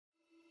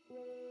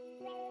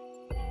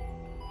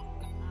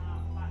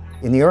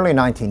In the early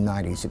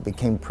 1990s, it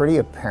became pretty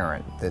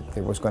apparent that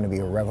there was going to be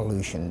a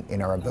revolution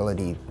in our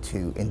ability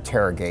to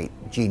interrogate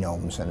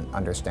genomes and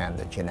understand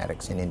the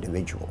genetics in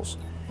individuals.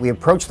 We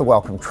approached the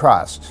Wellcome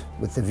Trust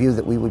with the view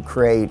that we would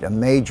create a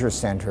major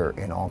centre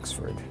in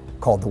Oxford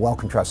called the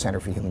Wellcome Trust Centre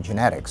for Human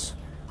Genetics,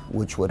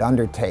 which would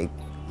undertake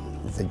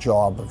the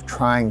job of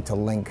trying to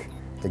link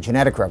the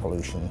genetic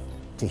revolution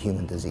to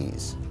human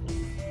disease.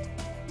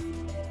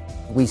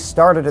 We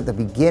started at the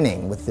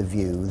beginning with the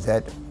view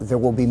that there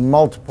will be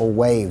multiple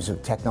waves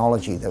of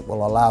technology that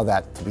will allow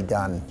that to be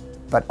done,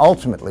 but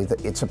ultimately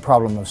it's a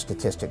problem of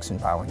statistics and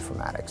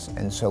bioinformatics.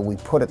 And so we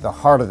put at the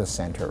heart of the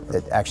centre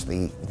that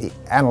actually the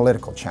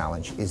analytical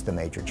challenge is the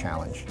major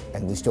challenge,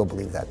 and we still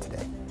believe that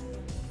today.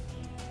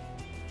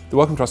 The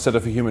Wellcome Trust Centre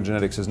for Human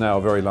Genetics is now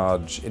a very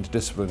large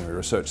interdisciplinary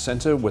research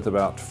centre with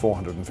about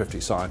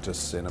 450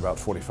 scientists in about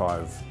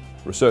 45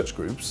 research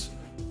groups.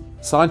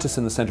 Scientists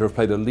in the centre have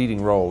played a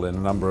leading role in a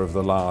number of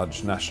the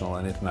large national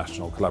and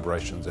international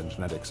collaborations in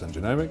genetics and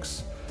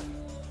genomics.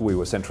 We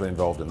were centrally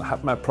involved in the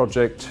HapMap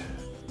project,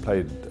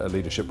 played a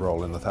leadership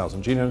role in the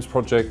 1000 Genomes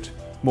project.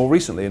 More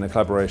recently, in a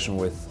collaboration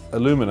with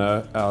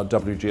Illumina, our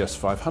WGS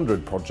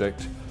 500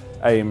 project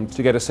aimed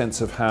to get a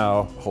sense of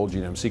how whole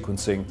genome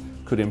sequencing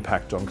could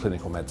impact on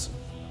clinical medicine.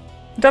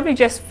 The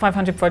WGS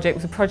 500 project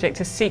was a project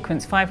to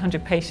sequence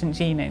 500 patient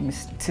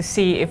genomes to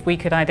see if we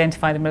could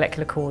identify the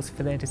molecular cause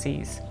for their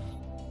disease.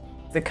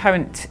 The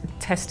current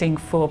testing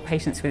for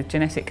patients with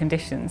genetic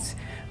conditions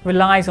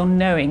relies on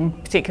knowing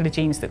particular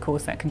genes that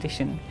cause that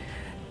condition.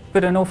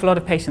 But an awful lot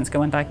of patients go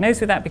undiagnosed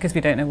with that because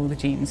we don't know all the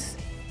genes.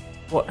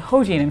 What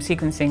whole genome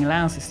sequencing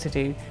allows us to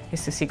do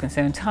is to sequence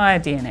their entire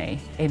DNA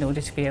in order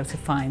to be able to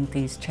find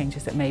these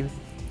changes that may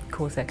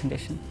cause their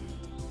condition.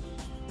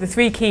 The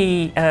three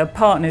key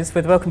partners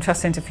were the Wellcome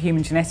Trust Centre for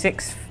Human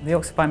Genetics, the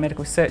Oxford Biomedical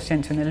Research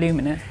Centre and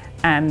Illumina,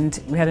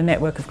 and we had a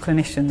network of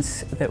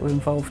clinicians that were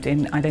involved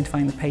in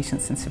identifying the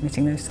patients and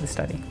submitting those to the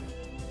study.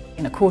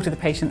 In a quarter of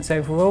the patients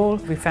overall,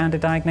 we found a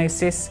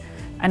diagnosis,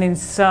 and in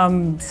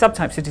some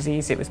subtypes of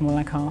disease it was more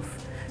like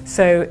half.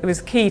 So it was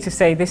key to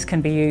say this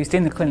can be used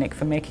in the clinic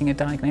for making a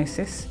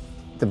diagnosis.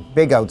 The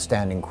big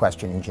outstanding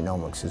question in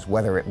genomics is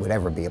whether it would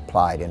ever be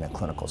applied in a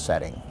clinical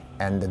setting.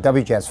 And the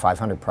WGS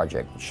 500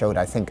 project showed,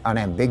 I think,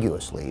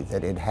 unambiguously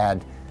that it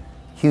had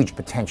huge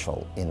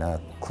potential in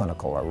a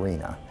clinical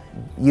arena.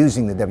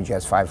 Using the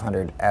WGS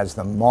 500 as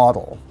the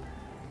model,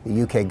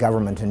 the UK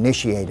government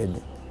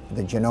initiated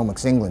the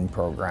Genomics England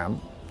program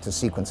to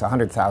sequence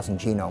 100,000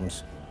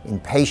 genomes in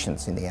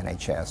patients in the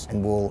NHS,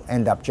 and will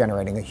end up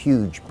generating a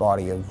huge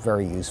body of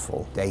very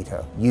useful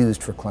data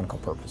used for clinical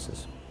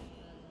purposes.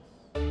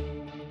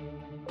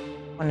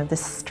 One of the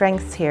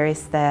strengths here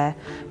is the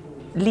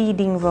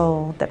leading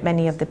role that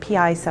many of the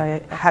PIs are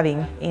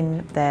having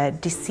in the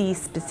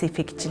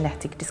disease-specific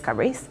genetic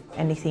discoveries.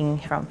 Anything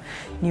from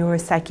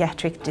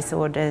neuropsychiatric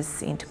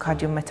disorders into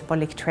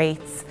cardiometabolic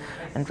traits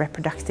and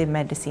reproductive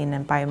medicine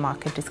and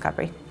biomarker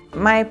discovery.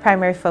 My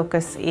primary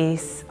focus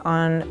is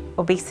on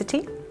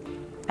obesity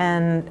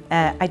and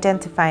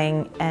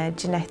identifying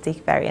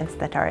genetic variants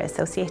that are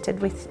associated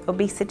with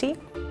obesity.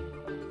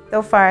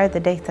 So far, the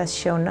data has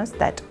shown us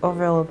that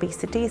overall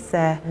obesity is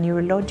a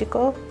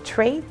neurological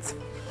trait,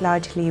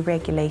 largely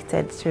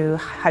regulated through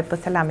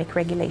hypothalamic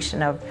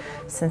regulation of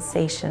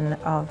sensation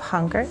of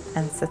hunger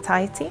and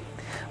satiety,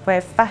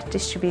 where fat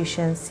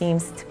distribution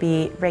seems to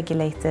be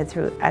regulated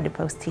through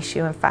adipose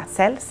tissue and fat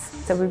cells.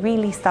 So we're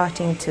really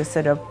starting to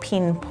sort of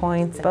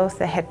pinpoint both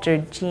the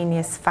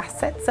heterogeneous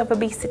facets of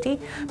obesity,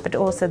 but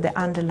also the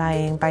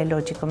underlying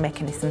biological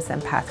mechanisms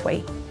and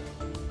pathway.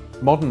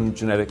 Modern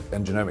genetic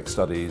and genomic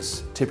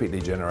studies typically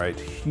generate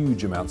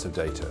huge amounts of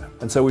data,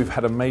 and so we've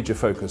had a major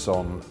focus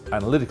on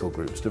analytical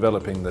groups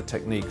developing the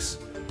techniques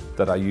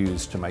that are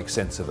used to make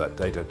sense of that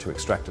data to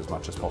extract as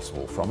much as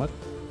possible from it.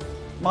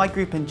 My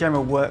group in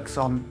general works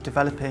on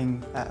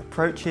developing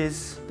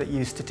approaches that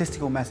use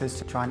statistical methods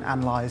to try and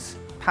analyse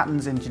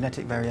patterns in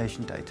genetic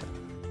variation data.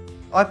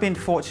 I've been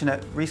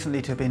fortunate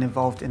recently to have been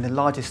involved in the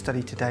largest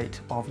study to date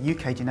of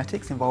UK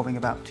genetics involving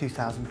about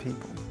 2,000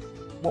 people.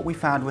 What we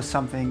found was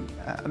something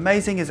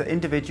amazing, is that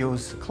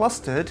individuals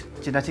clustered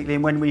genetically,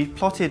 and when we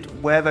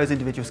plotted where those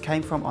individuals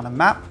came from on a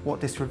map, what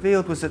this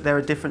revealed was that there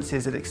are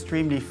differences at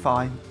extremely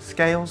fine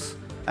scales,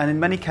 and in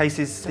many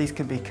cases these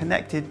can be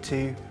connected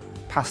to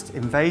past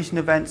invasion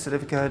events that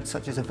have occurred,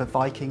 such as of the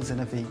Vikings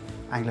and of the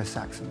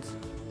Anglo-Saxons.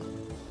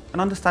 An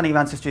understanding of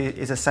ancestry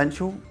is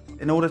essential.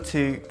 In order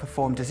to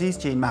perform disease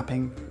gene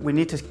mapping, we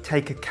need to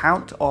take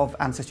account of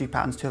ancestry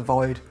patterns to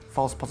avoid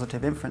false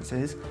positive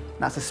inferences. And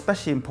that's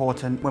especially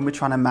important when we're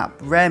trying to map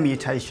rare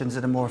mutations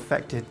that are more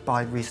affected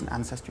by recent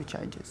ancestry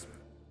changes.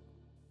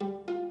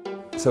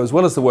 So as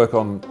well as the work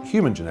on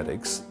human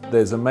genetics,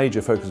 there's a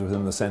major focus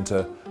within the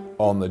centre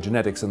on the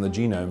genetics and the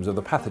genomes of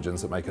the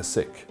pathogens that make us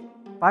sick.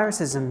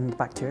 Viruses and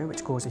bacteria,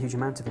 which cause a huge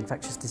amount of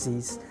infectious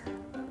disease,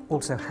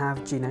 also have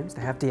genomes,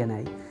 they have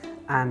DNA.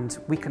 And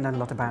we can learn a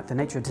lot about the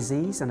nature of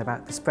disease and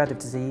about the spread of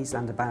disease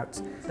and about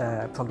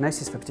the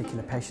prognosis for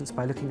particular patients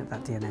by looking at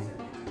that DNA.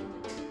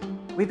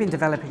 We've been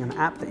developing an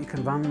app that you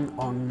can run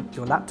on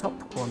your laptop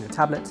or on your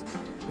tablet,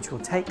 which will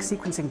take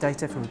sequencing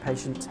data from a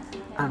patient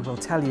and will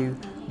tell you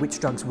which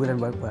drugs will and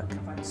won't work.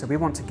 So we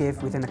want to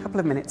give, within a couple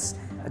of minutes,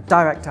 a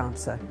direct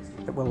answer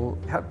that will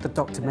help the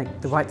doctor make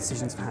the right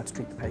decisions for how to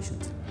treat the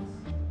patient.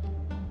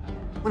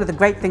 One of the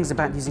great things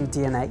about using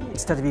DNA,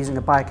 instead of using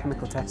a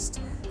biochemical test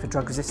for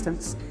drug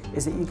resistance,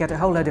 is that you get a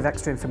whole load of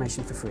extra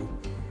information for free.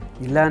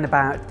 You learn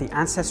about the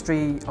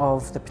ancestry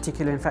of the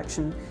particular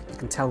infection. You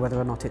can tell whether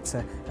or not it's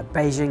a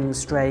Beijing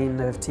strain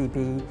of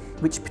TB,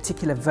 which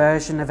particular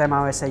version of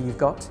MRSA you've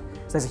got.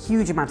 So there's a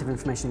huge amount of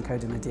information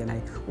encoded in the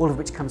DNA, all of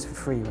which comes for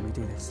free when we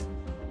do this.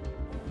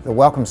 The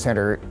Wellcome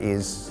Centre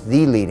is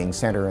the leading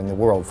centre in the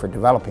world for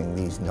developing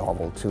these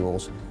novel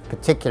tools,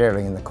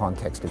 particularly in the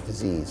context of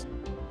disease.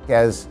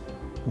 As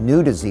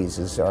new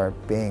diseases are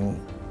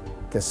being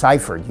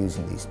deciphered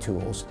using these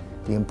tools,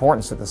 the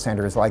importance of the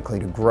centre is likely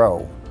to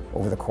grow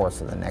over the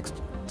course of the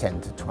next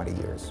 10 to 20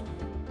 years.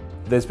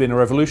 There's been a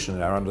revolution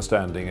in our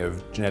understanding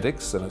of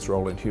genetics and its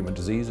role in human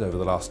disease over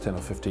the last 10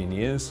 or 15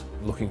 years.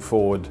 Looking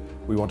forward,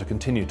 we want to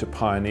continue to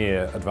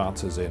pioneer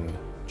advances in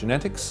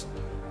genetics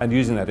and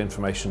using that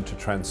information to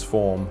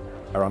transform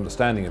our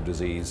understanding of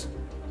disease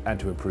and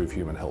to improve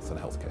human health and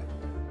healthcare.